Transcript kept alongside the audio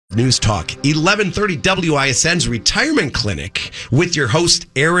News Talk, 1130 WISN's Retirement Clinic with your host,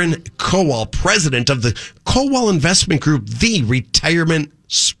 Aaron Kowal, president of the Kowal Investment Group, the retirement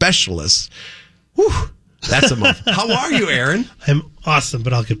specialist. Whew, that's a mouth. How are you, Aaron? I'm awesome,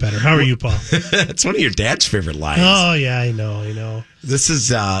 but I'll get better. How are you, Paul? It's one of your dad's favorite lines. Oh, yeah, I know. This is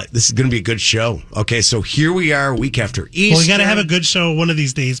going to be a good show. Okay, so here we are, a week after Easter. Well, we got to have a good show one of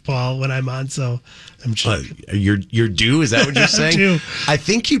these days, Paul, when I'm on, so I'm sure. You're due? Is that what you're saying? Due. I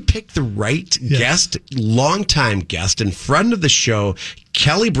think you picked the right guest, longtime guest, and friend of the show,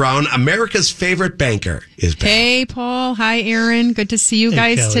 Kelly Brown, America's favorite banker, is back. Hey, Paul. Hi, Aaron. Good to see you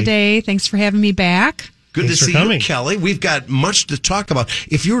guys Kelly. Today. Thanks for having me back. Good Thanks to see for coming. you, Kelly. We've got much to talk about.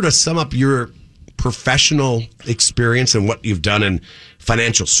 If you were to sum up your professional experience and what you've done in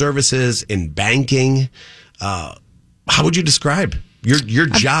financial services, in banking, how would you describe your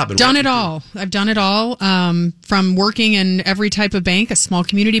job? I've done it all. From working in every type of bank, a small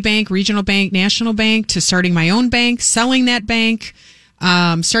community bank, regional bank, national bank, to starting my own bank, selling that bank,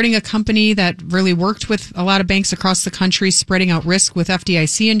 starting a company that really worked with a lot of banks across the country, spreading out risk with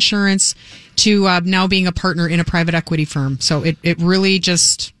FDIC insurance, to now being a partner in a private equity firm. So it really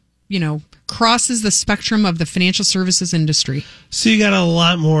just, crosses the spectrum of the financial services industry. So you got a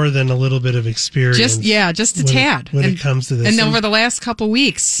lot more than a little bit of experience. Just a tad. When it comes to this. And over the last couple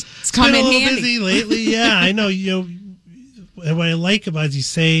weeks, it's come in handy. Been a little busy lately. Yeah, I know. And what I like about it is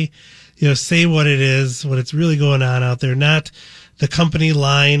say what it is, what it's really going on out there, not the company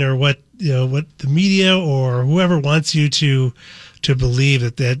line or what the media or whoever wants you to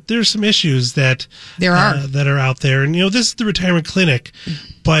believe that there's some issues that are out there. And this is the retirement clinic,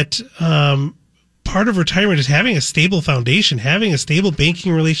 but part of retirement is having a stable foundation, having a stable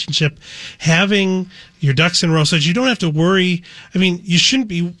banking relationship, having your ducks in a row so that you don't have to worry. I mean, you shouldn't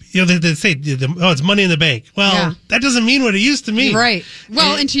be, they say, it's money in the bank. Well, that doesn't mean what it used to mean. Right.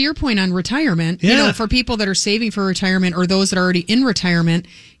 Well, and to your point on retirement, for people that are saving for retirement or those that are already in retirement,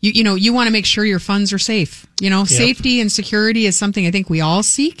 you want to make sure your funds are safe. Safety and security is something I think we all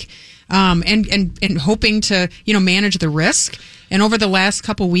seek. And hoping to, manage the risk. And over the last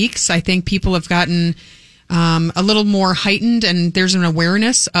couple weeks, I think people have gotten a little more heightened, and there's an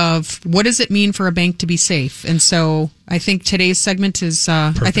awareness of what does it mean for a bank to be safe. And so I think today's segment is,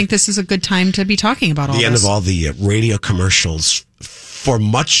 I think this is a good time to be talking about all this. The end of all the radio commercials for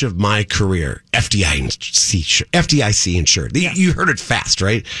much of my career, FDIC insured. You heard it fast,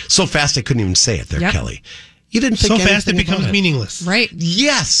 right? So fast I couldn't even say it there, Kelly. You didn't think so fast it becomes meaningless. Right.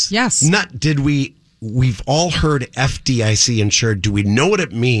 Yes. We've all heard FDIC insured. Do we know what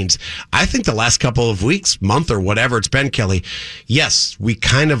it means? I think the last couple of weeks, month or whatever it's been, Kelly, yes, we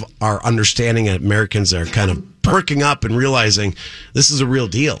kind of are understanding that Americans are kind of perking up and realizing this is a real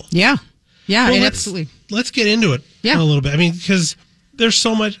deal. Yeah. Yeah, well, absolutely. Let's get into it a little bit. I mean, because there's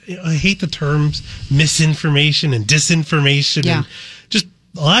so much, I hate the terms misinformation and disinformation and just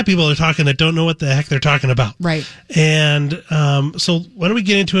a lot of people are talking that don't know what the heck they're talking about. Right. And so why don't we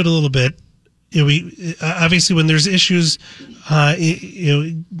get into it a little bit? We obviously, when there's issues at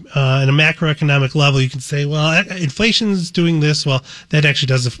a macroeconomic level, you can say, well, inflation's doing this. Well, that actually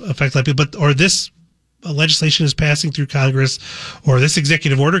does affect a lot of people. Or this legislation is passing through Congress, or this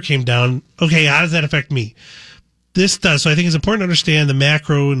executive order came down. Okay, how does that affect me? This does. So I think it's important to understand the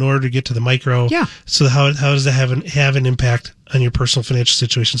macro in order to get to the micro. Yeah. So how does that have an impact on your personal financial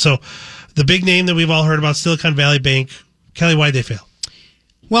situation? So the big name that we've all heard about, Silicon Valley Bank. Kelly, why'd they fail?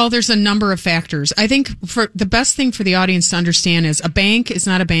 Well, there's a number of factors. I think for the best thing for the audience to understand is a bank is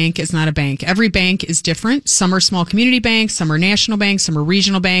not a bank is not a bank. Every bank is different. Some are small community banks, some are national banks, some are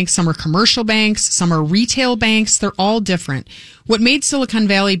regional banks, some are commercial banks, some are retail banks. They're all different. What made Silicon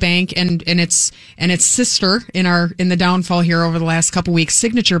Valley Bank and its sister in the downfall here over the last couple weeks,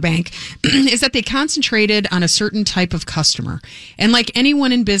 Signature Bank, is that they concentrated on a certain type of customer. And like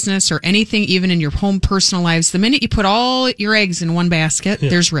anyone in business or anything, even in your home personal lives, the minute you put all your eggs in one basket,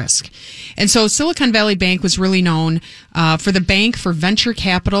 there's risk. And so Silicon Valley Bank was really known for the bank for venture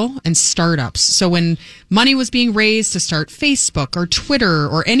capital and startups. So when money was being raised to start Facebook or Twitter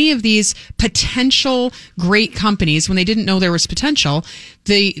or any of these potential great companies, when they didn't know there was potential,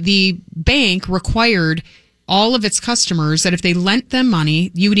 the bank required all of its customers that if they lent them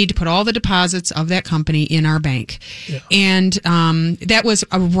money, you would need to put all the deposits of that company in our bank. Yeah. And that was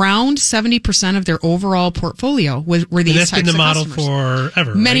around 70% of their overall portfolio were these types of customers. That's been the model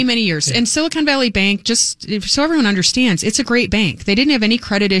forever, Many, many years. Yeah. And Silicon Valley Bank, just so everyone understands, it's a great bank. They didn't have any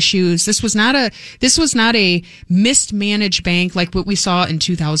credit issues. This was not a mismanaged bank like what we saw in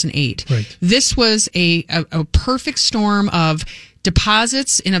 2008. Right. This was a perfect storm of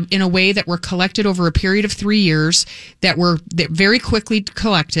deposits in a way that were collected over a period of 3 years that very quickly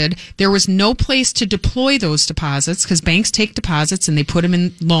collected. There was no place to deploy those deposits because banks take deposits and they put them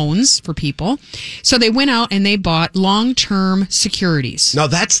in loans for people. So they went out and they bought long-term securities. Now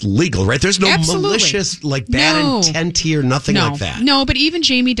that's legal, right? There's no malicious, bad intent here, nothing like that. No, but even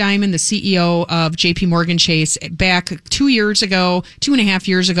Jamie Dimon, the CEO of JP Morgan Chase, back 2.5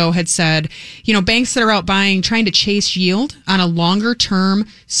 years ago, had said, banks that are out trying to chase yield on a longer term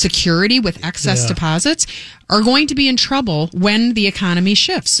security with excess deposits are going to be in trouble when the economy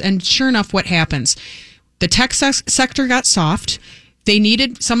shifts. And sure enough, what happens? The tech sector got soft. They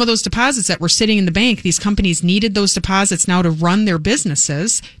needed some of those deposits that were sitting in the bank. These companies needed those deposits now to run their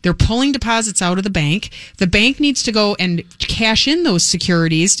businesses. They're pulling deposits out of the bank. The bank needs to go and cash in those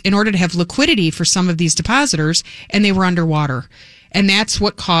securities in order to have liquidity for some of these depositors, and they were underwater. And that's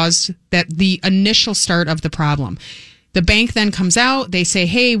what caused the initial start of the problem. The bank then comes out. They say,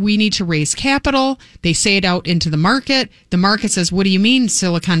 hey, we need to raise capital. They say it out into the market. The market says, what do you mean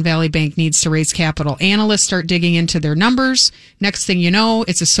Silicon Valley Bank needs to raise capital? Analysts start digging into their numbers. Next thing you know,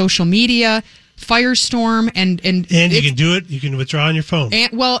 it's a social media firestorm, and you can do it. You can withdraw on your phone.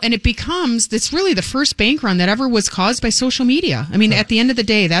 And it becomes, it's really the first bank run that ever was caused by social media. I mean, at the end of the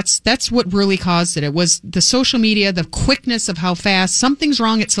day, that's what really caused it. It was the social media, the quickness of how fast something's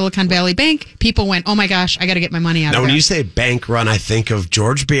wrong at Silicon Valley Bank. People went, oh my gosh, I got to get my money out of there. Now, when you say bank run, I think of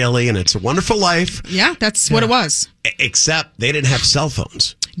George Bailey and It's a Wonderful Life. Yeah, that's what it was. Except they didn't have cell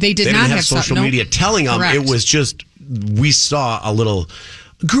phones. They didn't have social media telling them. Correct. It was just, we saw a little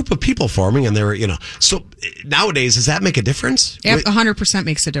group of people forming, and they were, so nowadays, does that make a difference? 100%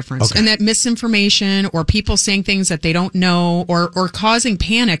 makes a difference. Okay. And that misinformation or people saying things that they don't know or causing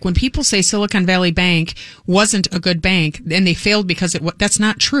panic, when people say Silicon Valley Bank wasn't a good bank and they failed because that's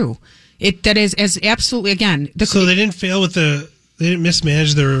not true. That is as absolutely, again. So they didn't fail they didn't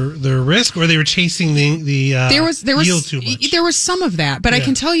mismanage their risk, or they were chasing the yield too much? There was some of that, but I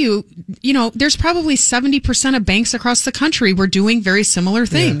can tell you, there's probably 70% of banks across the country were doing very similar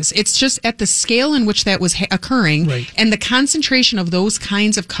things. Yeah. It's just at the scale in which that was occurring, right, and the concentration of those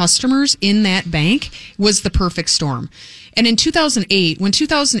kinds of customers in that was the perfect storm. And in 2008,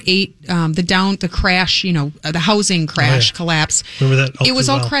 the crash, the housing crash collapse. Remember that? It was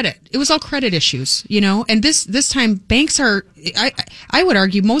all credit. It was all credit issues, and this time banks are, I would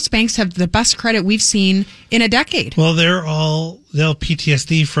argue most banks have the best credit we've seen in a decade. Well, they'll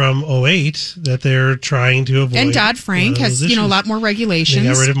PTSD from 2008 that they're trying to avoid. And Dodd-Frank has, a lot more regulations.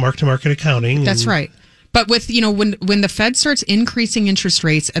 They got rid of mark-to-market accounting. That's right. But with, when the Fed starts increasing interest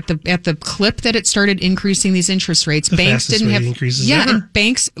rates at the clip that it started increasing these interest rates, banks didn't have increases ever. And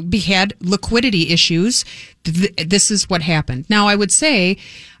banks had liquidity issues. This is what happened. Now, I would say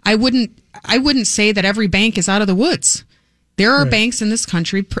I wouldn't say that every bank is out of the woods. There are banks in this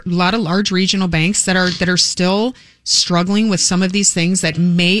country, a lot of large regional banks that are still struggling with some of these things that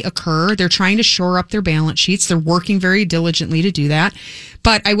may occur. They're trying to shore up their balance sheets. They're working very diligently to do that.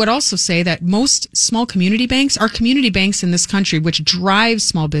 But I would also say that most small community banks are community banks in this country, which drive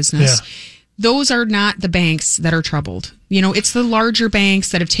small business. Yeah. Those are not the banks that are troubled. It's the larger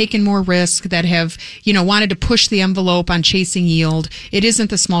banks that have taken more risk, that have, wanted to push the envelope on chasing yield. It isn't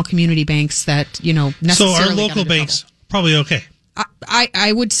the small community banks that, necessarily. So our local banks, probably okay.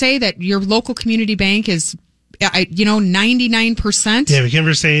 I would say that your local community bank is, 99%. Yeah, we can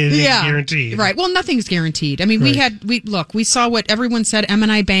never say anything's guaranteed. Right. Well, nothing's guaranteed. I mean, we saw what everyone said.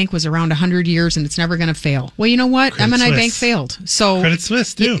 M&I Bank was around 100 years and it's never going to fail. Well, you know what? M&I Bank failed. So Credit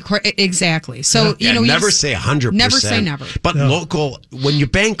Suisse too. Exactly. So never say 100%. Never say never. But local, when you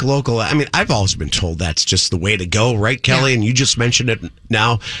bank local, I mean, I've always been told that's just the way to go, right, Kelly? Yeah. And you just mentioned it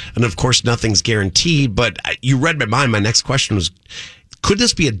now. And of course, nothing's guaranteed. But you read my mind. My next question was, could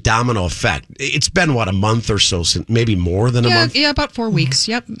this be a domino effect? It's been, a month or so, maybe more than a month? Yeah, about 4 weeks,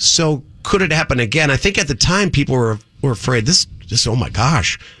 yep. So could it happen again? I think at the time people were afraid, this, oh my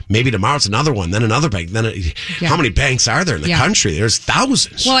gosh, maybe tomorrow it's another one, then another bank. How many banks are there in the country? There's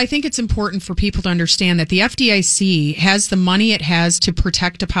thousands. Well, I think it's important for people to understand that the FDIC has the money it has to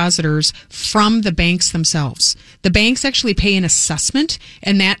protect depositors from the banks themselves. The banks actually pay an assessment,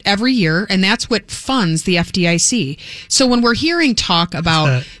 and that every year, and that's what funds the FDIC. So when we're hearing talk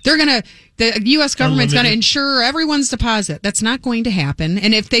about the U.S. government's going to insure everyone's deposit, that's not going to happen.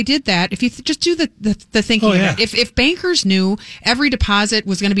 And if they did that, if you just do the thinking of it, if bankers knew every deposit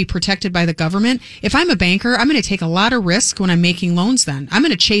was going to be protected by the government, if I'm a banker, I'm going to take a lot of risk when I'm making loans then. I'm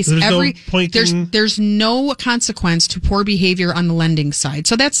going to chase there's no consequence to poor behavior on the lending side.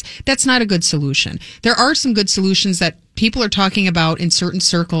 So that's not a good solution. There are some good solutions that people are talking about in certain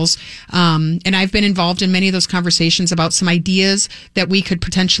circles, and I've been involved in many of those conversations about some ideas that we could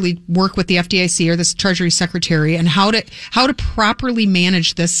potentially work with the FDIC or the Treasury Secretary and how to properly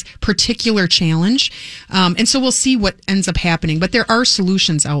manage this particular challenge. And so we'll see what ends up happening, but there are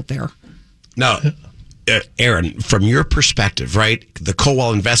solutions out there. Now, Aaron, from your perspective, right? The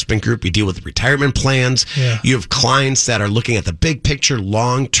Kowal Investment Group, you deal with retirement plans. Yeah. You have clients that are looking at the big picture,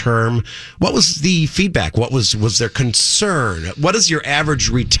 long term. What was the feedback? What was their concern? What is your average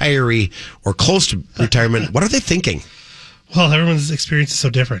retiree or close to retirement? What are they thinking? Well, everyone's experience is so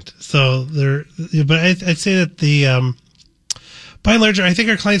different. So but I'd say that by and large, I think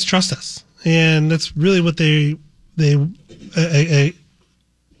our clients trust us, and that's really what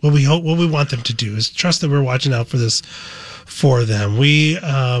what we want them to do is trust that we're watching out for this for them. We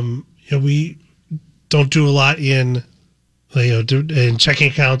we don't do a lot in in checking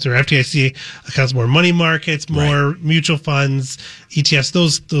accounts or FDIC accounts, more money markets, more mutual funds, ETFs,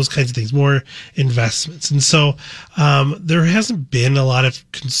 those kinds of things, more investments. And so there hasn't been a lot of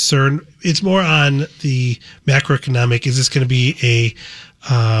concern. It's more on the macroeconomic. Is this going to be a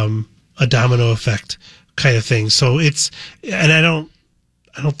domino effect kind of thing? So and I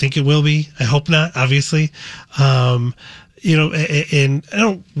don't think it will be. I hope not, obviously. And I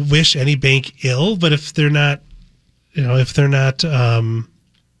don't wish any bank ill, but if they're not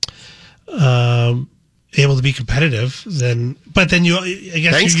able to be competitive, then you also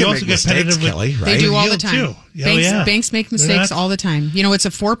get competitive with Kelly, right? They do all the time. Too. Banks make mistakes all the time. It's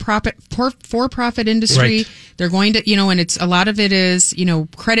a for-profit industry. Right. They're going to, and it's a lot of it is,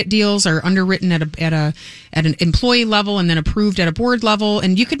 credit deals are underwritten at an employee level and then approved at a board level,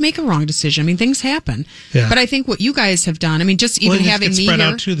 and you could make a wrong decision. I mean, things happen. Yeah. But I think what you guys have done, just even having me spread here,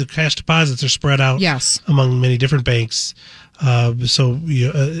 out too. The cash deposits are spread out. Yes. Among many different banks. So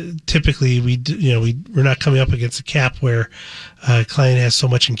typically we're not coming up against a cap where a client has so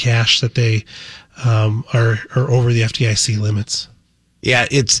much in cash that they are over the FDIC limits. Yeah,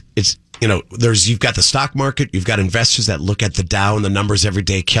 it's you've got the stock market, you've got investors that look at the Dow and the numbers every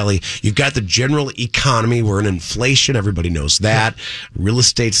day, Kelly. You've got the general economy. We're in inflation. Everybody knows that. Real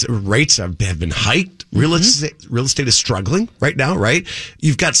estate rates have been hiked. Real estate is struggling right now, right?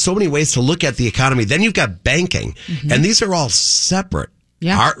 You've got so many ways to look at the economy. Then you've got banking, and these are all separate.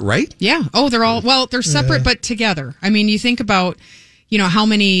 Yeah. Right? Yeah. Oh, they're separate, but together. You think about, how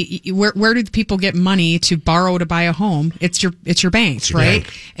many, where do people get money to borrow to buy a home? It's your banks, right?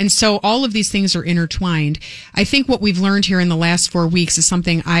 Bank. And so all of these things are intertwined. I think what we've learned here in the last 4 weeks is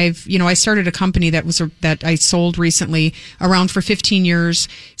something I started a company that I sold recently around for 15 years,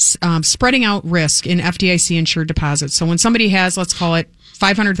 spreading out risk in FDIC insured deposits. So when somebody has, let's call it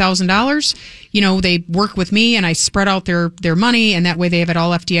 $500,000, they work with me and I spread out their money, and that way they have it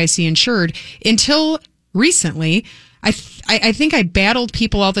all FDIC insured. Until recently, I think I battled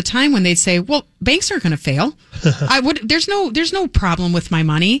people all the time when they'd say, well, banks aren't going to fail. There's no problem with my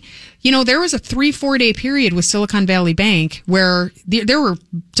money. There was a 3-4 day period with Silicon Valley Bank where there were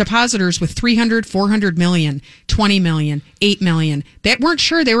depositors with 300, 400 million, 20 million, 8 million that weren't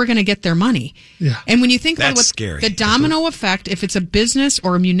sure they were going to get their money. Yeah. And when you think about scary. The domino effect, if it's a business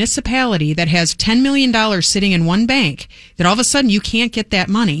or a municipality that has $10 million sitting in one bank, that all of a sudden you can't get that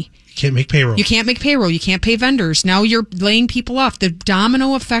money. You can't make payroll. You can't pay vendors. Now you're laying people off. The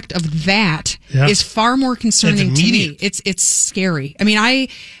domino effect of that is far more concerning to me. It's scary.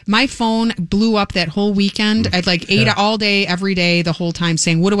 My phone blew up that whole weekend. I'd ate all day, every day, the whole time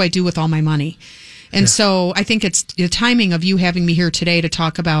saying, what do I do with all my money? And so I think it's the timing of you having me here today to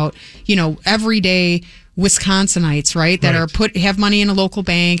talk about, everyday Wisconsinites, right? That have money in a local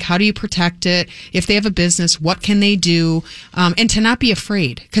bank. How do you protect it? If they have a business, what can they do? And to not be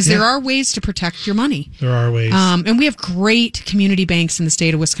afraid, because there are ways to protect your money. There are ways. And we have great community banks in the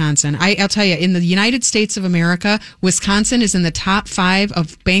state of Wisconsin. I'll tell you, in the United States of America, Wisconsin is in the top 5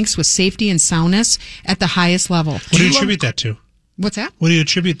 of banks with safety and soundness at the highest level. What do you attribute that to? What's that? What do you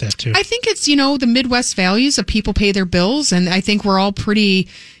attribute that to? I think it's, the Midwest values of people pay their bills, and I think we're all pretty,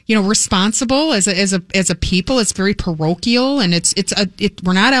 responsible as a people. It's very parochial, and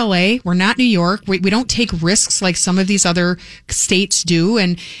we're not LA, we're not New York. We don't take risks like some of these other states do,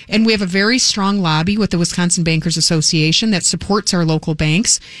 and we have a very strong lobby with the Wisconsin Bankers Association that supports our local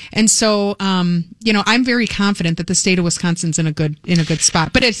banks. And so, I'm very confident that the state of Wisconsin's in a good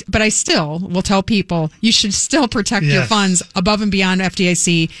spot. But I still will tell people you should still protect your funds above and beyond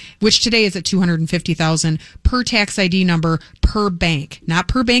FDIC, which today is at $250,000 per tax ID number per bank, not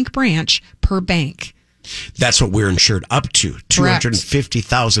per bank branch, per bank. That's what we're insured up to,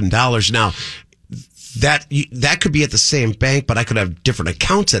 $250,000. Now, that could be at the same bank, but I could have different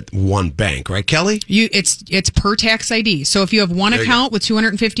accounts at one bank, right, Kelly? It's per tax ID. So if you have one account with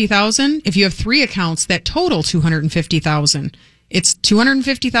 $250,000, if you have 3 accounts that total $250,000, it's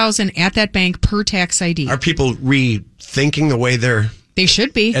 $250,000 at that bank per tax ID. Are people rethinking the way they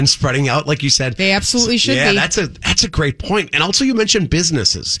should be, and spreading out, like you said? They absolutely should be. Yeah, that's a great point. And also, you mentioned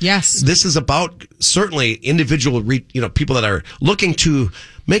businesses. Yes, this is about certainly individual, people that are looking to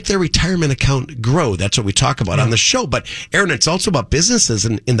make their retirement account grow. That's what we talk about on the show. But Aaron, it's also about businesses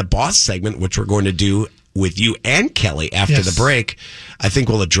in the boss segment, which we're going to do with you and Kelly after the break. I think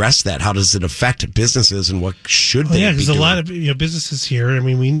we'll address that. How does it affect businesses, and what should they be doing? Yeah, because a lot of businesses here. I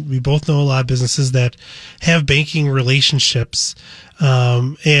mean, we both know a lot of businesses that have banking relationships,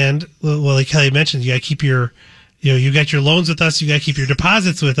 and like Kelly mentioned, you got to keep your, you got your loans with us. You got to keep your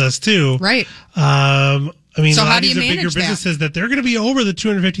deposits with us too, right? I mean, so a lot how of do these you are bigger manage businesses that they're going to be over the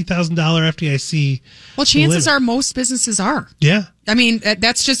 $250,000 FDIC. Well, chances are most businesses are. Yeah. I mean,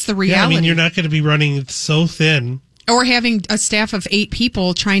 that's just the reality. Yeah, I mean, you're not going to be running so thin. Or having a staff of 8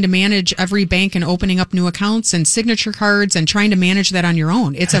 people trying to manage every bank and opening up new accounts and signature cards and trying to manage that on your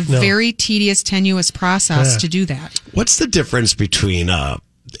own. It's a very tedious, tenuous process to do that. What's the difference between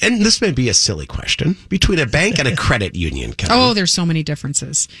and this may be a silly question, between a bank and a credit union, Kelly? Oh, there's so many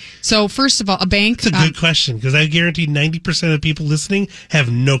differences. So first of all, a bank... That's a good question, because I guarantee 90% of people listening have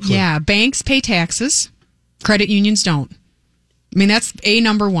no clue. Yeah, banks pay taxes. Credit unions don't. I mean, that's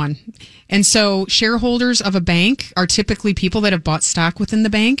number one. And so shareholders of a bank are typically people that have bought stock within the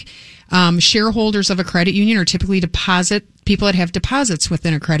bank. Shareholders of a credit union are typically people that have deposits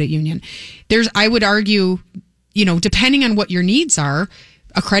within a credit union. I would argue, depending on what your needs are,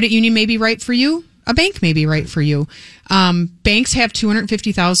 a credit union may be right for you. A bank may be right for you. Banks have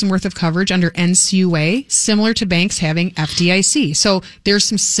 $250,000 worth of coverage under NCUA, similar to banks having FDIC. So there's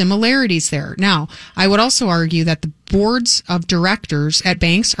some similarities there. Now, I would also argue that the boards of directors at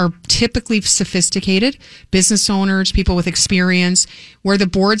banks are typically sophisticated business owners, people with experience, where the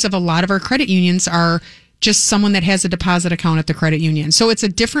boards of a lot of our credit unions are just someone that has a deposit account at the credit union. So it's a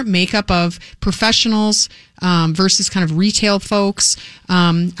different makeup of professionals versus kind of retail folks.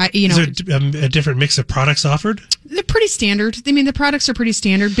 Is there a different mix of products offered? They're pretty standard. I mean, the products are pretty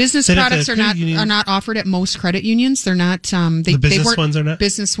standard. Business products are not offered at most credit unions. They're not. The business ones are not.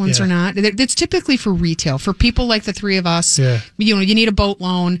 Business ones are not. It's typically for retail. For people like the three of us, you need a boat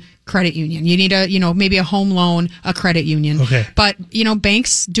loan, credit union. You need maybe a home loan, a credit union. Okay. But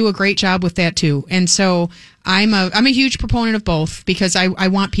banks do a great job with that too. And so I'm a huge proponent of both, because I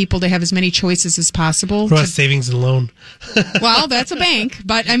want people to have as many choices as possible. What about savings and loan? Well, that's a bank,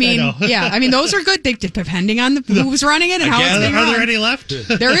 but I mean, those are good. Depending on who's running it and how it's being run. Are there any left?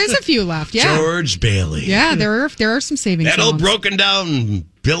 There is a few left. Yeah, George Bailey. Yeah, there are some savings. That old broken down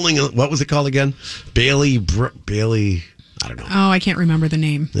building. What was it called again? Bailey. I don't know. Oh, I can't remember the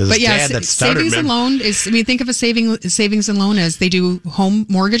name. But yeah, savings and loan is. I mean, think of a savings and loan as they do home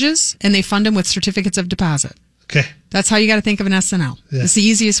mortgages and they fund them with certificates of deposit. Okay. That's how you got to think of an SNL. Yeah. It's the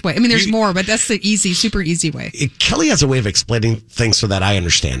easiest way. I mean, there's more, but that's the super easy way. Kelly has a way of explaining things so that I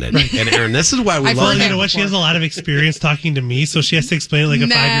understand it. Right. And Aaron, this is why we love you know what? She has a lot of experience talking to me, so she has to explain it like a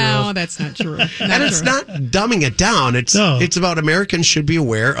 5-year-old. No, that's not true. It's not dumbing it down. It's about Americans should be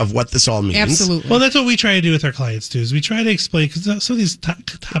aware of what this all means. Absolutely. Well, that's what we try to do with our clients too. Is we try to explain, because some of these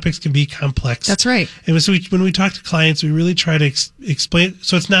topics can be complex. That's right. And so when we talk to clients, we really try to explain.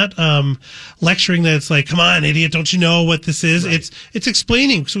 So it's not lecturing that it's like, come on, idiot, don't you know what this is? Right. It's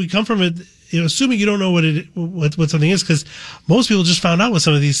explaining. So we come from it, assuming you don't know what something is, because most people just found out what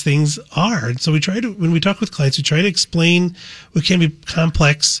some of these things are. And so we try to, when we talk with clients, we try to explain what can be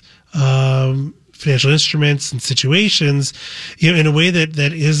complex financial instruments and situations, in a way that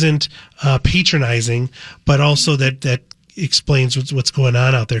isn't patronizing, but also that explains what's going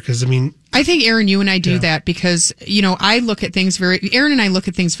on out there. Because I think, Aaron, you and I do that because, Aaron and I look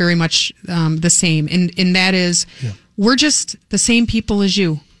at things very much the same. And that is, we're just the same people as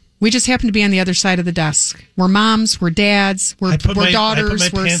you. We just happen to be on the other side of the desk. We're moms, we're dads, we're daughters, I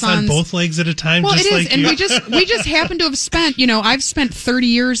put my pants sons. on both legs at a time. Well, just it is, like and you. we just happen to have spent. I've spent 30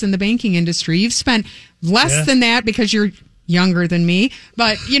 years in the banking industry. You've spent less than that because you're younger than me,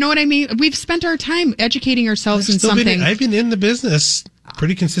 but you know what I mean? We've spent our time educating ourselves in something. I've been in the business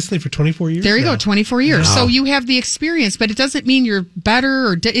pretty consistently for 24 years. There you go, 24 years. Wow. So you have the experience, but it doesn't mean you're better,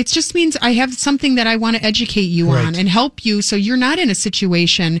 or it just means I have something that I want to educate you on and help you, so you're not in a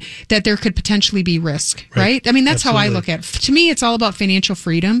situation that there could potentially be risk, right? I mean, that's how I look at it. To me, it's all about financial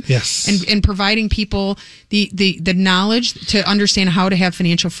freedom. Yes. And providing people the knowledge to understand how to have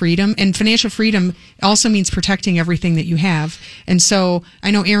financial freedom. And financial freedom also means protecting everything that you have. And so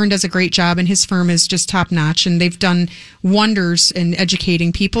I know Aaron does a great job, and his firm is just top notch, and they've done wonders in educating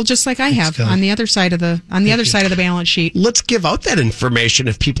people, just like I have on the other side of the side of the balance sheet. Let's give out that information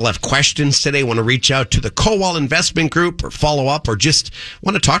if people have questions today, want to reach out to the Kowal Investment Group or follow up or just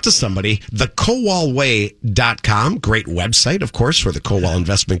want to talk to somebody. thekowalway.com, great website, of course, for the Kowal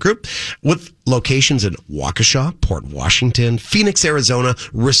Investment Group, with locations in Waukesha, Port Washington, Phoenix, Arizona,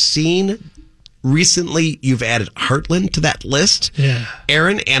 Racine. Recently, you've added Heartland to that list. Yeah.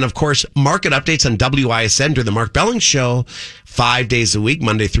 Aaron, and of course, market updates on WISN during the Mark Belling Show, 5 days a week,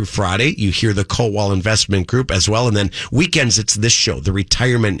 Monday through Friday. You hear the Kowal Investment Group as well. And then weekends, it's this show, The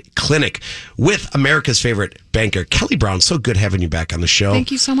Retirement Clinic, with America's favorite banker, Kelly Brown. So good having you back on the show.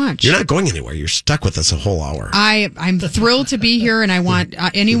 Thank you so much. You're not going anywhere. You're stuck with us a whole hour. I'm thrilled to be here, and I want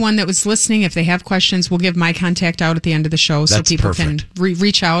anyone that was listening, if they have questions, we'll give my contact out at the end of the show so people can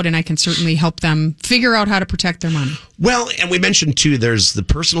reach out, and I can certainly help them figure out how to protect their money. Well, and we mentioned too, there's the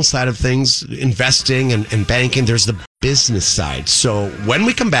personal side of things, investing and banking. There's the business side. So when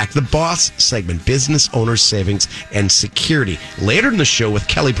we come back, the boss segment, business owners, savings, and security. Later in the show with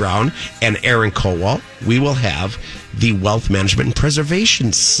Kelly Brown and Aaron Kowal, we will have the wealth management and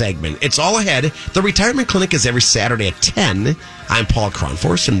preservation segment. It's all ahead. The Retirement Clinic is every Saturday at 10. I'm Paul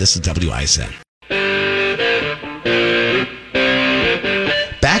Cronforce, and this is WISN.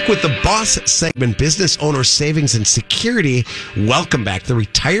 Back with the boss segment, business owner, savings, and security. Welcome back. The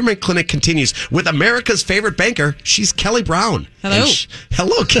Retirement Clinic continues with America's favorite banker. She's Kelly Brown. Hello.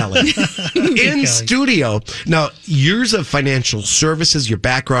 Hello, Kelly. In studio. Now, years of financial services, your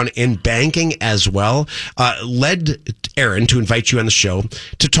background in banking as well, led Aaron to invite you on the show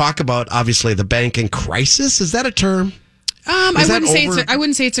to talk about, obviously, the banking crisis. Is that a term? I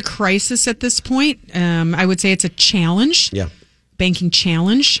wouldn't say it's a crisis at this point. I would say it's a challenge. Yeah. Banking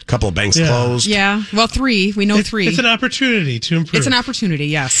challenge. A couple of banks closed. Yeah. Well, three. We know three. It's an opportunity to improve. It's an opportunity,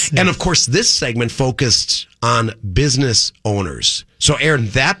 yes. And of course, this segment focused on business owners. So, Aaron,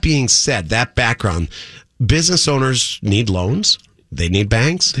 that being said, that background, business owners need loans. They need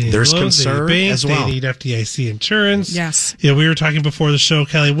banks. There's concern as well. They need FDIC insurance. Yes. Yeah, we were talking before the show,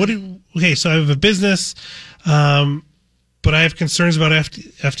 Kelly. Okay, so I have a business, but I have concerns about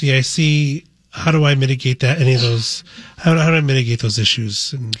FDIC. How do I mitigate that? Any of those? How do I mitigate those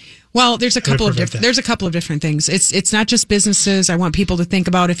issues? Well, there's a couple of different things. It's not just businesses. I want people to think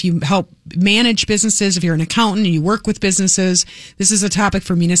about, if you help manage businesses, if you're an accountant and you work with businesses, this is a topic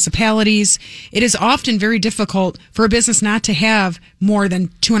for municipalities. It is often very difficult for a business not to have more than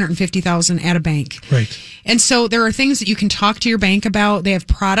 $250,000 at a bank. Right. And so there are things that you can talk to your bank about. They have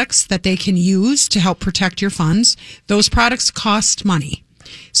products that they can use to help protect your funds. Those products cost money.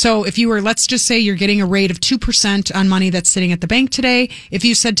 So if you were, let's just say you're getting a rate of 2% on money that's sitting at the bank today. If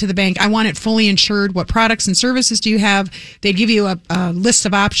you said to the bank, I want it fully insured, what products and services do you have? They'd give you a list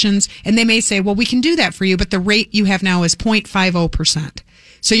of options, and they may say, well, we can do that for you, but the rate you have now is 0.50%.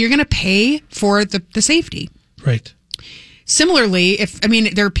 So you're going to pay for the safety. Right. Similarly,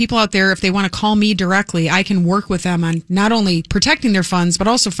 there are people out there, if they want to call me directly, I can work with them on not only protecting their funds, but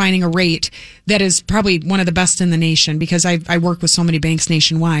also finding a rate that is probably one of the best in the nation, because I work with so many banks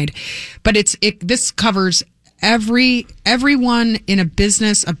nationwide. But this covers everyone in a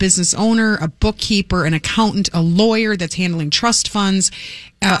business owner, a bookkeeper, an accountant, a lawyer that's handling trust funds,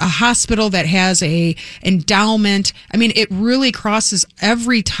 a hospital that has a endowment. I mean, it really crosses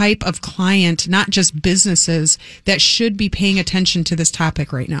every type of client, not just businesses, that should be paying attention to this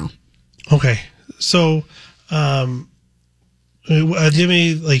topic right now. Okay. So, do you have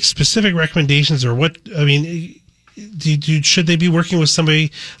any specific recommendations, or what? I mean, should they be working with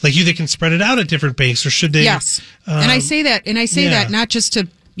somebody like you that can spread it out at different banks, or should they? Yes. And I say that not just to,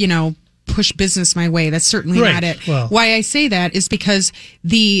 push business my way. That's certainly not it. Well, why I say that is because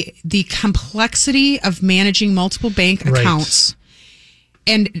the complexity of managing multiple bank accounts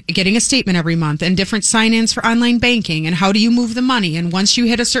and getting a statement every month and different sign-ins for online banking, and how do you move the money, and once you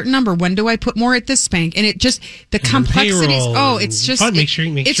hit a certain number, when do I put more at this bank? And it just, the complexities,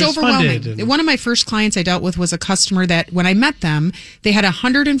 it's overwhelming. One of my first clients I dealt with was a customer that, when I met them, they had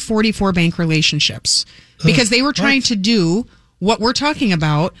 144 bank relationships because they were trying to do what we're talking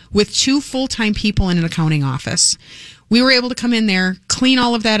about with 2 full-time people in an accounting office. We were able to come in there, clean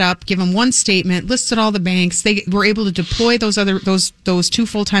all of that up, give them one statement, listed all the banks. They were able to deploy those 2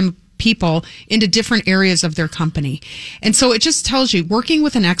 full-time people into different areas of their company. And so it just tells you working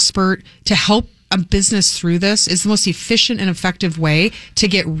with an expert to help a business through this is the most efficient and effective way to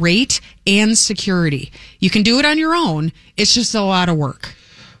get rate and security. You can do it on your own. It's just a lot of work.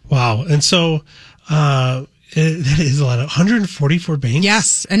 Wow. And so, that is a lot of 144 banks.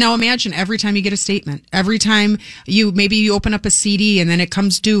 Yes. And now imagine every time you get a statement, every time you open up a CD and then it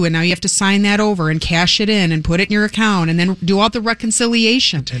comes due and now you have to sign that over and cash it in and put it in your account and then do all the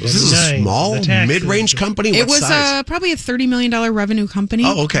reconciliation. Was this a small, mid-range company? It was probably a $30 million revenue company.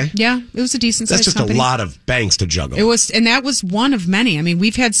 Oh, okay. Yeah. It was a decent sized company. That's just a lot of banks to juggle. And that was one of many. I mean,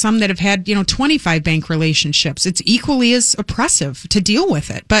 we've had some that have had, 25 bank relationships. It's equally as oppressive to deal with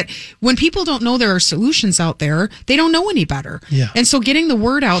it. But when people don't know there are solutions out there, they don't know any better. Yeah. And so getting the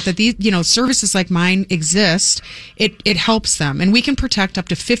word out that these, services like mine exist, it helps them. And we can protect up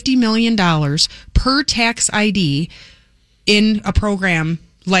to $50 million per tax ID in a program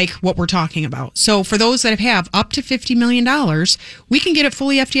like what we're talking about. So for those that have up to $50 million, we can get it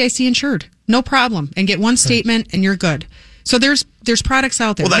fully FDIC insured. No problem. And get one statement and you're good. So there's products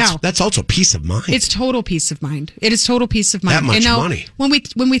out there. Well, that's also peace of mind. It's total peace of mind. It is total peace of mind. That much and now, money.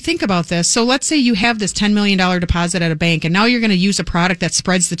 When we think about this, so let's say you have this $10 million deposit at a bank, and now you're going to use a product that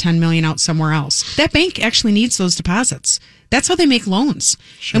spreads the $10 million out somewhere else. That bank actually needs those deposits. That's how they make loans.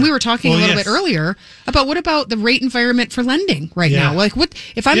 Sure. And we were talking a little bit earlier about what about the rate environment for lending right now? Like, what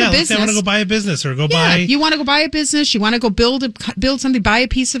if I'm a business? Let's say I want to go buy a business or buy. You want to go buy a business. You want to go build something, buy a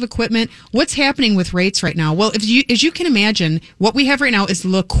piece of equipment. What's happening with rates right now? Well, as you can imagine, what we have right now is the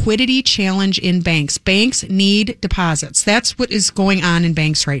liquidity challenge in banks. Banks need deposits. That's what is going on in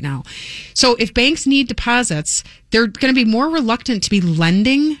banks right now. So if banks need deposits, they're going to be more reluctant to be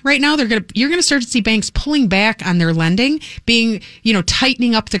lending right now. You're going to start to see banks pulling back on their lending, being,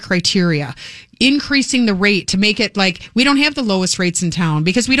 tightening up the criteria, increasing the rate to make it like we don't have the lowest rates in town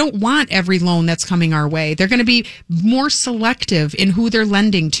because we don't want every loan that's coming our way. They're going to be more selective in who they're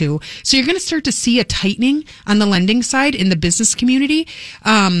lending to. So you're going to start to see a tightening on the lending side in the business community.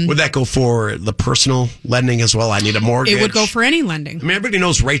 Would that go for the personal lending as well? I need a mortgage. It would go for any lending. I mean, everybody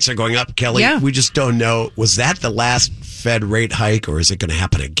knows rates are going up, Kelly. Yeah. We just don't know. Was that the last Fed rate hike or is it going to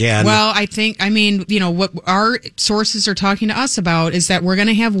happen again? Well, what our sources are talking to us about is that we're going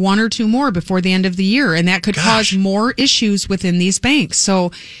to have 1 or 2 more before the end of the year, and that could cause more issues within these banks.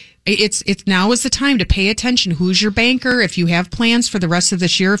 So it's now is the time to pay attention. Who's your banker? If you have plans for the rest of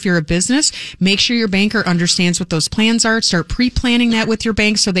this year, if you're a business, make sure your banker understands what those plans are. Start pre-planning that with your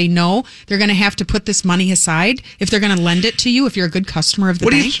bank so they know they're going to have to put this money aside if they're going to lend it to you if you're a good customer of the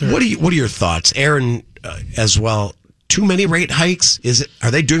bank. What are your thoughts, Aaron, as well? Too many rate hikes?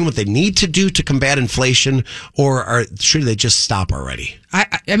 Are they doing what they need to do to combat inflation, or should they just stop already?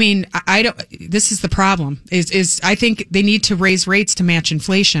 I mean, I don't. This is the problem. Is I think they need to raise rates to match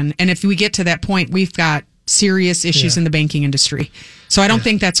inflation, and if we get to that point, we've got serious issues in the banking industry. So I don't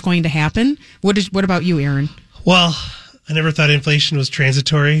think that's going to happen. What about you, Aaron? Well, I never thought inflation was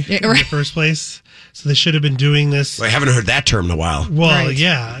transitory in the first place. So they should have been doing this. Well, I haven't heard that term in a while. Well,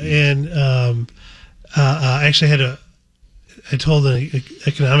 yeah, and I actually I told an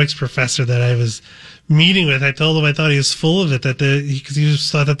economics professor that I was meeting with, I told him I thought he was full of it, because he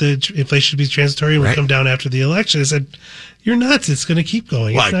just thought that the inflation should be transitory and would come down after the election. I said, you're nuts. It's going to keep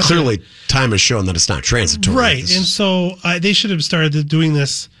going. Well, clearly time has shown that it's not transitory. Right. And so they should have started doing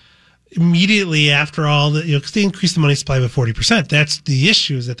this immediately after all, because they increased the money supply by 40%. That's the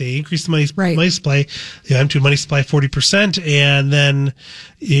issue, is that they increased the money supply, the M2 money supply 40%, and then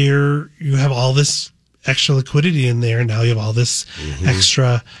you have all this extra liquidity in there. Now you have all this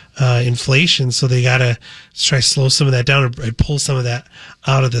extra inflation, so they got to try to slow some of that down and pull some of that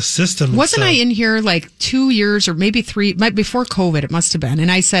out of the system. Wasn't I in here like 2 years or maybe 3, before COVID, it must have been, and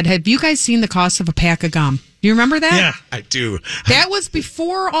I said, have you guys seen the cost of a pack of gum? Do you remember that? Yeah, I do. That was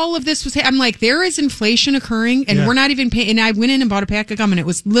before all of this was. I'm like, there is inflation occurring, and we're not even paying. And I went in and bought a pack of gum, and it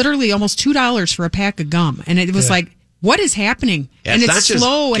was literally almost $2 for a pack of gum, and it was like, what is happening? Yeah, and it's it's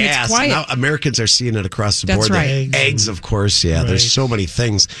slow and it's quiet. Now Americans are seeing it across the board. That's right. Eggs, of course. Yeah, there's so many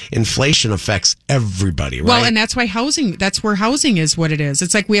things. Inflation affects everybody, right? Well, and that's why that's where housing is what it is.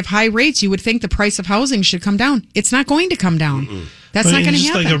 It's like we have high rates. You would think the price of housing should come down. It's not going to come down. That's not going to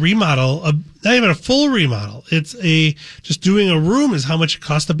happen. Just like a remodel, not even a full remodel. It's just doing a room is how much it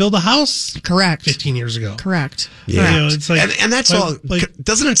cost to build a house. Correct. 15 years ago. Correct. Yeah. It's like, and that's all.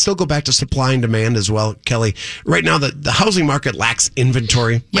 Doesn't it still go back to supply and demand as well, Kelly? Right now, the housing market lacks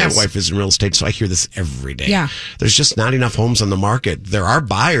inventory. Yes. My wife is in real estate, so I hear this every day. Yeah. There's just not enough homes on the market. There are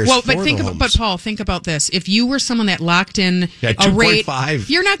buyers for the homes. But Paul, think about this. If you were someone that locked in a rate, 2.5.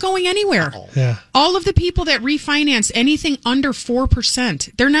 you're not going anywhere. Yeah. All of the people that refinance anything under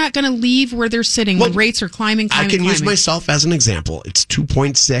 4%, they're not going to leave where they're sitting when rates are climbing. I can use myself as an example. It's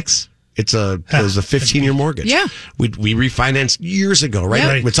 2.6. It was a 15-year mortgage. Yeah. We refinanced years ago,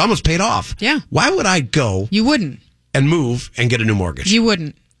 right? Yeah. It's almost paid off. Yeah. Why would I go You wouldn't. and move and get a new mortgage? You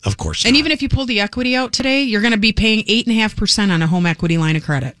wouldn't. Of course not. And even if you pull the equity out today, you're going to be paying 8.5% on a home equity line of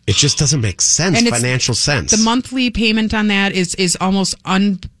credit. It just doesn't make sense, And financial sense. The monthly payment on that is almost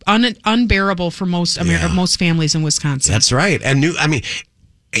unbearable for most families in Wisconsin. That's right. And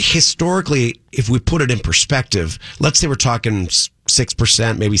historically, if we put it in perspective, let's say we're talking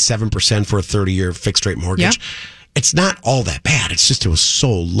 6%, maybe 7% for a 30-year fixed rate mortgage. Yep. It's not all that bad. It's just it was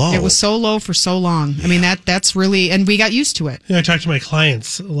so low. It was so low for so long. Yeah. I mean, that's really, and we got used to it. I talk to my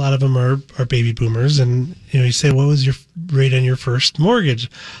clients. A lot of them are baby boomers, and you say, "What was your rate on your first mortgage?"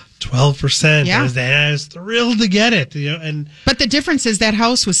 12%. Yeah. I was thrilled to get it. But the difference is that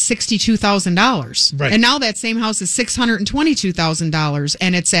house was $62,000, right? And now that same house is $622,000,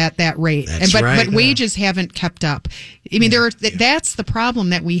 and it's at that rate. But wages haven't kept up. I mean, that's the problem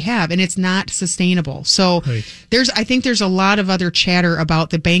that we have, and it's not sustainable. So I think there's a lot of other chatter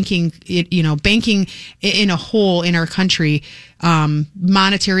about the banking in a whole in our country.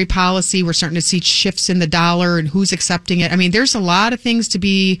 Monetary policy, we're starting to see shifts in the dollar and who's accepting it. I mean, there's a lot of things to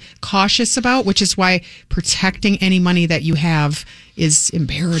be cautious about, which is why protecting any money that you have is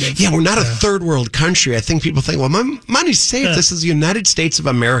imperative. Yeah, we're not a third world country. I think people think, well, my money's safe. Yeah. This is the United States of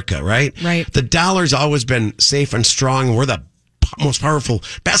America, right? Right. The dollar's always been safe and strong. We're the most powerful,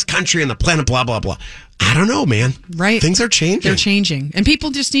 best country on the planet, blah, blah, blah. I don't know, man. Right. Things are changing. They're changing. And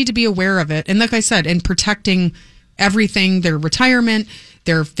people just need to be aware of it. And like I said, in protecting everything, their retirement,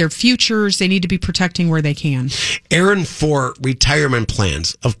 their futures, they need to be protecting where they can. Aaron, for retirement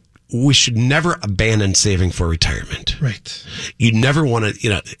plans, we should never abandon saving for retirement. Right. You never want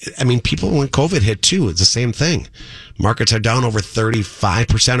to, people, when COVID hit too, it's the same thing. Markets are down over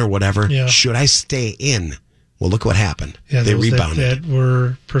 35% or whatever. Yeah. Should I stay in? Well, look what happened. Yeah, they rebounded. That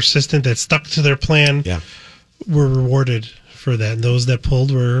were persistent, that stuck to their plan, were rewarded for that. And those that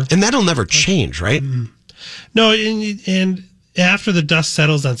pulled were... And that'll never change, right? Mm-hmm. No, and after the dust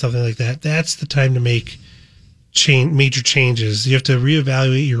settles on something like that, that's the time to make major changes. You have to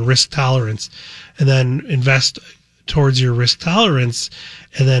reevaluate your risk tolerance and then invest towards your risk tolerance.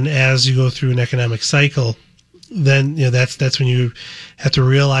 And then as you go through an economic cycle, then that's when you have to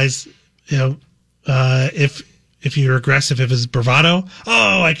realize if you're aggressive, if it's bravado,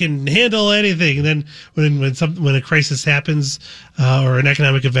 I can handle anything. And then when a crisis happens or an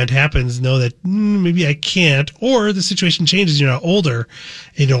economic event happens, know that maybe I can't, or the situation changes. You're not older,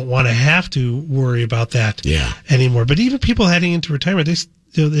 and you don't want to have to worry about that anymore. But even people heading into retirement, it's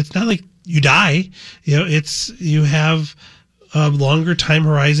not like you die. You have a longer time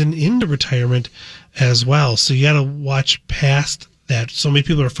horizon into retirement as well. So you got to watch past that. So many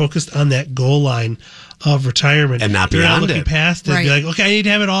people are focused on that goal line of retirement and not beyond beyond looking it. Past it. Be like, okay, I need to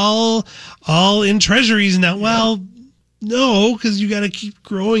have it all in treasuries now. Well, no, because you got to keep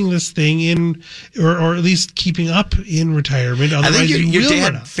growing this thing in, or at least keeping up in retirement. Otherwise, I think your will run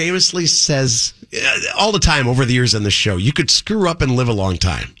dad out. famously says all the time over the years on the show, you could screw up and live a long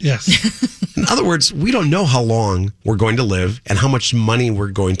time. Yes. In other words, we don't know how long we're going to live and how much money we're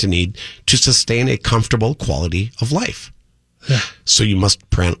going to need to sustain a comfortable quality of life. So you must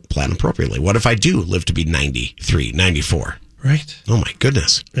plan appropriately. What if I do live to be 93, 94? Right. Oh, my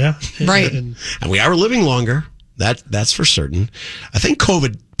goodness. Yeah. Right. And we are living longer. That's for certain. I think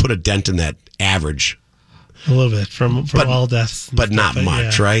COVID put a dent in that average. A little bit from all deaths. But not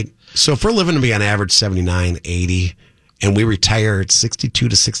much, right? So if we're living to be on average 79, 80, and we retire at 62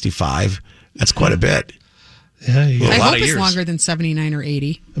 to 65, that's quite a bit. Yeah, I hope it's longer than 79 or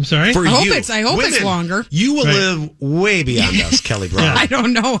 80. I'm sorry? I hope it's longer. You will live way beyond us, Kelly Brown. I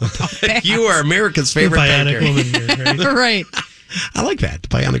don't know about that. You are America's favorite bionic banker. woman here, right? Right. I like that. The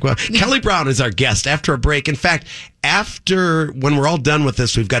bionic woman. Kelly Brown is our guest after a break. In fact, when we're all done with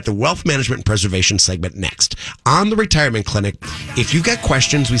this, we've got the wealth management and preservation segment next. On the Retirement Clinic, if you've got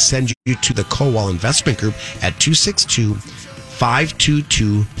questions, we send you to the Kowal Investment Group at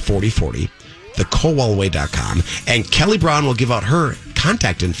 262-522-4040. thekowalway.com, and Kelly Brown will give out her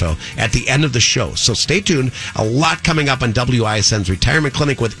contact info at the end of the show. So stay tuned. A lot coming up on WISN's Retirement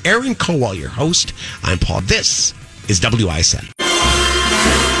Clinic with Aaron Kowal, your host. I'm Paul. This is WISN.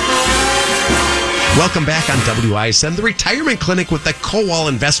 Welcome back on WISN, the Retirement Clinic with the Kowal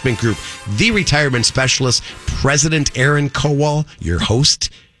Investment Group, the retirement specialist, President Aaron Kowal, your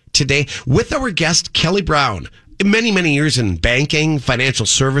host today, with our guest, Kelly Brown. Many, many years in banking, financial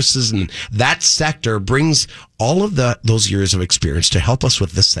services, and that sector brings all of those years of experience to help us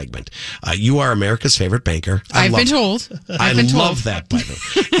with this segment. You are America's favorite banker. I've been told. I love that, by the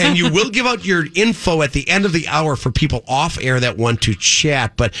way. And you will give out your info at the end of the hour for people off air that want to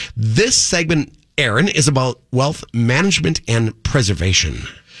chat. But this segment, Aaron, is about wealth management and preservation.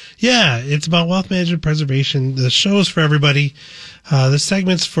 Yeah, it's about wealth management preservation. The show is for everybody. The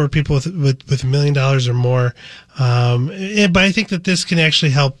segment's for people with $1 million or more. But I think that this can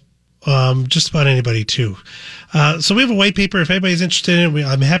actually help just about anybody too. So we have a white paper. If anybody's interested in it,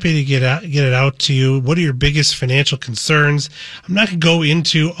 I'm happy to get it out to you. What are your biggest financial concerns? I'm not going to go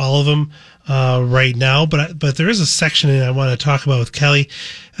into all of them right now, but there is a section I want to talk about with Kelly.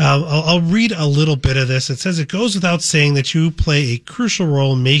 I'll read a little bit of this. It says, it goes without saying that you play a crucial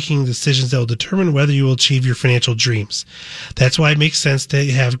role in making decisions that will determine whether you will achieve your financial dreams. That's why it makes sense to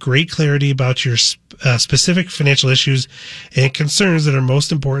have great clarity about your specific financial issues and concerns that are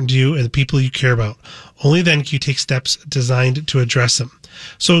most important to you and the people you care about. Only then can you take steps designed to address them.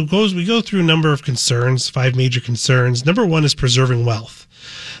 So we go through a number of concerns, 5 major concerns. Number 1 is preserving wealth.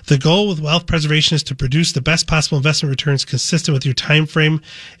 The goal with wealth preservation is to produce the best possible investment returns consistent with your time frame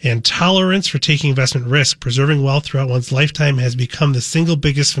and tolerance for taking investment risk. Preserving wealth throughout one's lifetime has become the single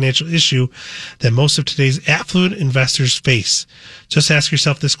biggest financial issue that most of today's affluent investors face. Just ask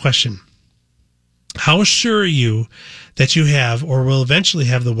yourself this question. How sure are you that you have or will eventually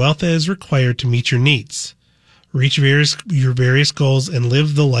have the wealth that is required to meet your needs, reach your various goals, and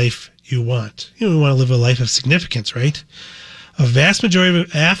live the life you want? You want to live a life of significance, right? A vast majority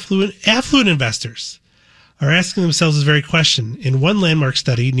of affluent investors are asking themselves this very question. In one landmark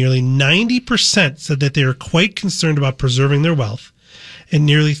study, nearly 90% said that they are quite concerned about preserving their wealth, and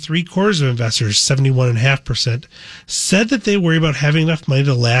nearly 3/4 of investors, 71.5%, said that they worry about having enough money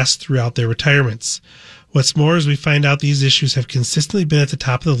to last throughout their retirements. What's more, as we find out, these issues have consistently been at the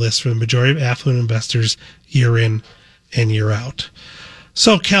top of the list for the majority of affluent investors year in and year out.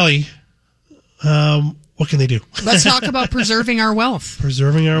 So, Kelly, what can they do? Let's talk about preserving our wealth.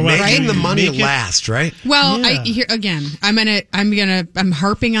 Preserving our wealth. Making the money last, right? Well, Yeah. I'm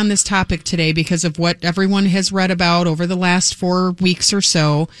harping on this topic today because of what everyone has read about over the last 4 weeks or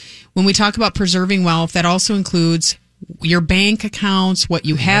so. When we talk about preserving wealth, that also includes your bank accounts, what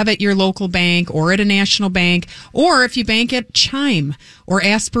you have at your local bank or at a national bank, or if you bank at Chime or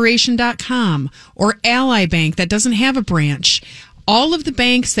Aspiration.com or Ally Bank that doesn't have a branch. All of the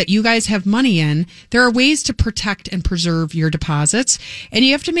banks that you guys have money in, there are ways to protect and preserve your deposits. And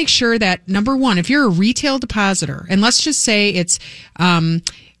you have to make sure that, number one, if you're a retail depositor, and let's just say it's, Aaron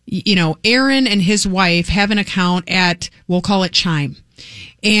and his wife have an account at, we'll call it Chime.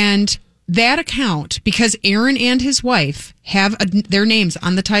 And that account, because Aaron and his wife have their names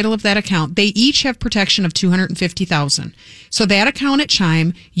on the title of that account, they each have protection of $250,000. So that account at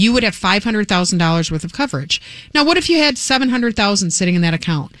Chime, you would have $500,000 worth of coverage. Now, what if you had $700,000 sitting in that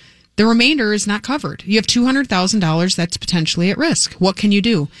account? The remainder is not covered. You have $200,000 that's potentially at risk. What can you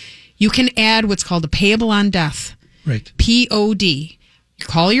do? You can add what's called a payable on death. Right. POD. You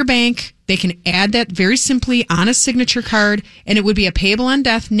call your bank. They can add that very simply on a signature card, and it would be a payable on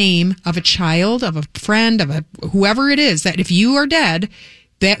death name of a child, of a friend, of whoever it is, that if you are dead,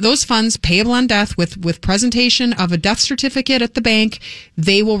 that those funds payable on death with presentation of a death certificate at the bank,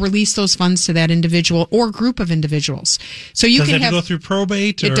 they will release those funds to that individual or group of individuals. So you doesn't can have to go through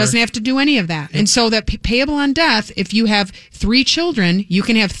probate. It doesn't have to do any of that. Yep. And so that payable on death, if you have 3 children, you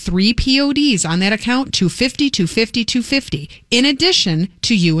can have 3 PODs on that account, 250, 250, 250, in addition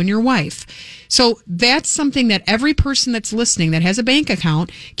to you and your wife. So that's something that every person that's listening that has a bank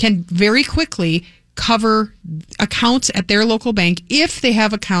account can very quickly cover accounts at their local bank if they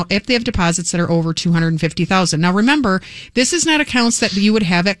have deposits that are over $250,000. Now remember, this is not accounts that you would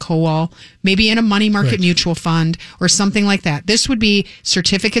have at Kowal, maybe in a money market mutual fund or something like that. This would be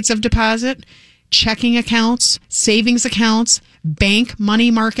certificates of deposit, checking accounts, savings accounts, bank money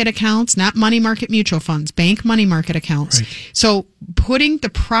market accounts, not money market mutual funds, bank money market accounts. Right. So putting the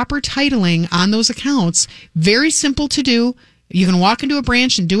proper titling on those accounts, very simple to do. You can walk into a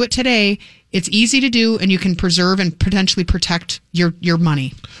branch and do it today. It's easy to do, and you can preserve and potentially protect your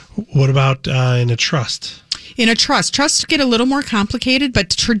money. What about in a trust? In a trust, trusts get a little more complicated,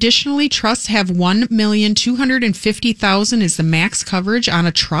 but traditionally trusts have $1,250,000 is the max coverage on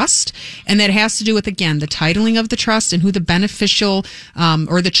a trust, and that has to do with, again, the titling of the trust and who the beneficial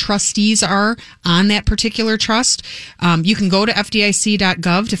or the trustees are on that particular trust. You can go to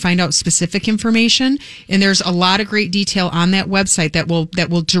FDIC.gov to find out specific information, and there's a lot of great detail on that website that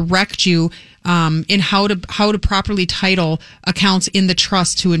will direct you in how to properly title accounts in the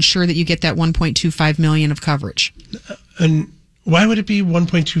trust to ensure that you get that $1.25 million of coverage. And why would it be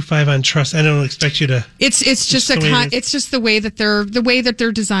 1.25 on trust? I don't expect you to. It's just the way that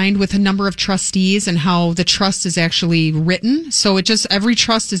they're designed with a number of trustees and how the trust is actually written. So every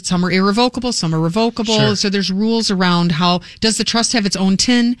trust is, some are irrevocable, some are revocable. Sure. So there's rules around how does the trust have its own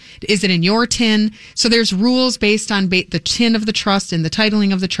TIN? Is it in your TIN? So there's rules based on the TIN of the trust and the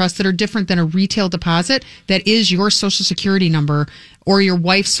titling of the trust that are different than a retail deposit that is your Social Security number or your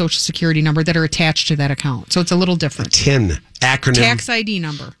wife's Social Security number that are attached to that account. So it's a little different. TIN. Acronym. Tax ID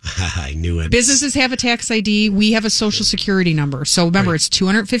number. I knew it. Businesses have a tax ID. We have a Social Security number. So remember, It's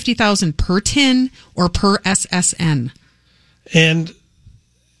 $250,000 per TIN or per SSN. And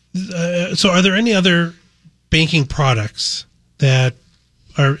so are there any other banking products that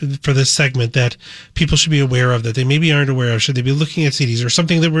are for this segment that people should be aware of that they maybe aren't aware of? Should they be looking at CDs or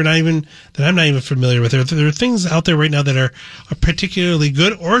something that I'm not even familiar with? Are there things out there right now that are particularly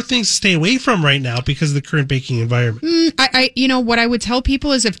good, or things to stay away from right now because of the current banking environment? What I would tell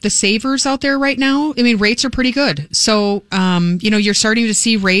people is if the savers out there right now, rates are pretty good. So, you're starting to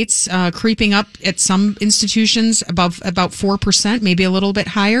see rates creeping up at some institutions about 4%, maybe a little bit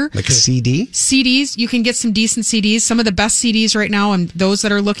higher. Like a CD? CDs, you can get some decent CDs. Some of the best CDs right now, and those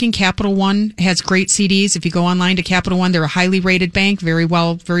that are looking, Capital One has great CDs. If you go online to Capital One, they're a highly rated bank, very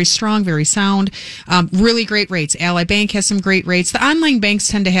strong, very sound, really great rates. Ally Bank has some great rates. The online banks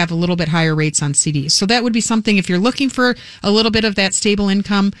tend to have a little bit higher rates on CDs. So that would be something, if you're looking for a little bit of that stable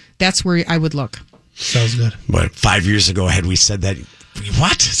income, that's where I would look. Sounds good. But 5 years ago, had we said that,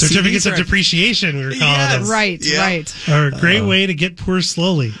 what? Certificates of depreciation, we were calling them. Right. Are a great way to get poor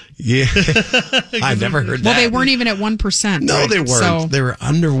slowly. Yeah. I've never heard that. Well, they weren't even at 1%. No, right? they weren't. So, they were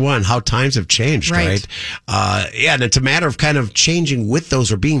under 1. How times have changed, right? And it's a matter of kind of changing with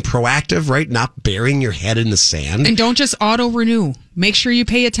those or being proactive, right? Not burying your head in the sand. And don't just auto-renew. Make sure you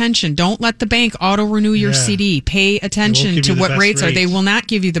pay attention. Don't let the bank auto-renew your CD. Pay attention to what rates are. They will not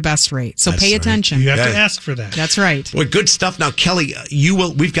give you the best rate. So pay attention. You have to ask for that. That's right. Well, good stuff. Now, Kelly,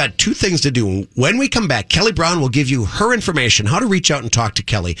 we've got 2 things to do. When we come back, Kelly Brown will give you her information, how to reach out and talk to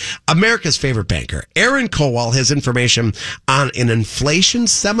Kelly, America's favorite banker. Aaron Kowal has information on an inflation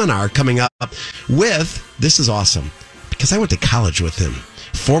seminar coming up with, this is awesome, because I went to college with him,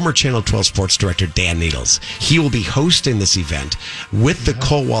 former Channel 12 sports director Dan Needles. He will be hosting this event with the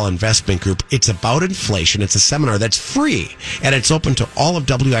Kowal Investment Group. It's about inflation. It's a seminar that's free, and it's open to all of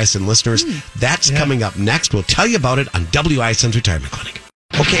WISN listeners. That's coming up next. We'll tell you about it on WISN's Retirement Clinic.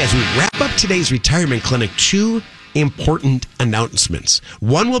 Okay, as we wrap up today's Retirement Clinic, 2 important announcements.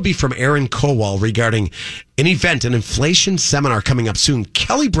 One will be from Aaron Kowal regarding an event, an inflation seminar coming up soon.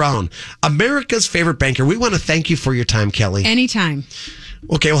 Kelly Brown, America's favorite banker. We want to thank you for your time, Kelly. Anytime.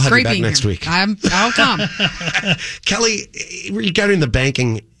 Okay, we'll have you back next week. I'll come. Kelly, regarding the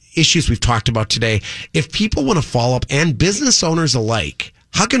banking issues we've talked about today, if people want to follow up, and business owners alike,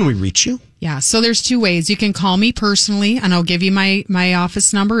 how can we reach you? Yeah, so there's 2 ways. You can call me personally, and I'll give you my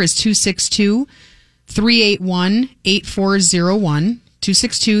office number is 262-381-8401,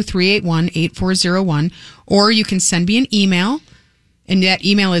 262-381-8401, or you can send me an email, and that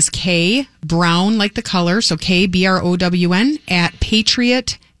email is kbrown, like the color, so KBROWN, at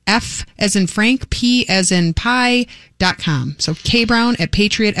Patriot, F as in Frank, P as in pie.com. So kbrown at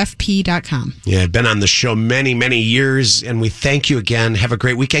patriotfp.com. Yeah, I've been on the show many, many years, and we thank you again. Have a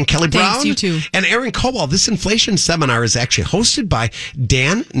great weekend, Kelly Brown. Thanks, you too. And Aaron Kowal. This inflation seminar is actually hosted by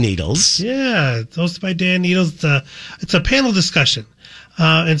Dan Needles. Yeah, it's hosted by Dan Needles. It's a panel discussion.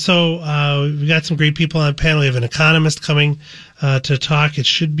 And so we've got some great people on the panel. We have an economist coming to talk. It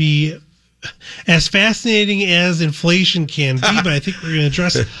should be as fascinating as inflation can be, but I think we're going to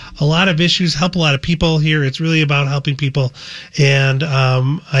address a lot of issues, help a lot of people here. It's really about helping people, and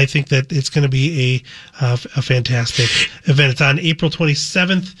I think that it's going to be a fantastic event. It's on April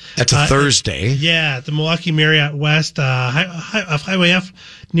 27th. That's a Thursday. Yeah, at the Milwaukee Marriott West, Highway F,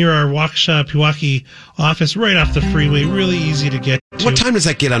 near our Waukesha, Pewaukee office, right off the freeway. Really easy to get to. What time does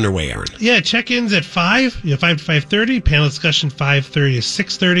that get underway, Aaron? Yeah, check-ins at 5, 5 to 5:30, panel discussion 5:30 to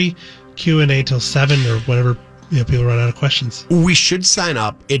 6:30, Q&A till 7 or whenever people run out of questions. We should sign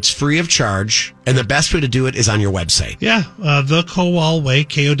up. It's free of charge, and the best way to do it is on your website. Yeah, The Kowal Way,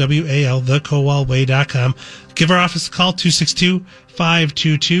 Kowal, thekowalway.com. give our office a call,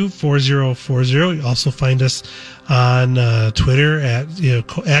 262-522-4040. You also find us on Twitter at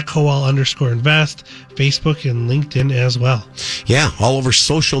Kowal_invest, Facebook and LinkedIn as well. Yeah, all over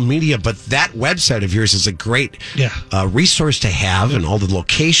social media. But that website of yours is a great resource to have, and all the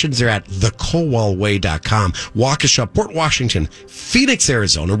locations are at thekowalway.com. Waukesha, Port Washington, Phoenix,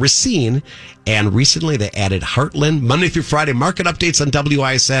 Arizona, Racine, and recently they added Heartland. Monday through Friday, market updates on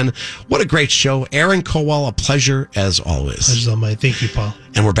WISN. What a great show. Aaron Kowal, a pleasure as always. Pleasure's all mine. Thank you, Paul.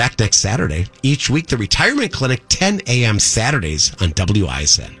 And we're back next Saturday. Each week, the Retirement Clinic, 10 a.m. Saturdays on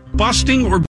WISN. Busting or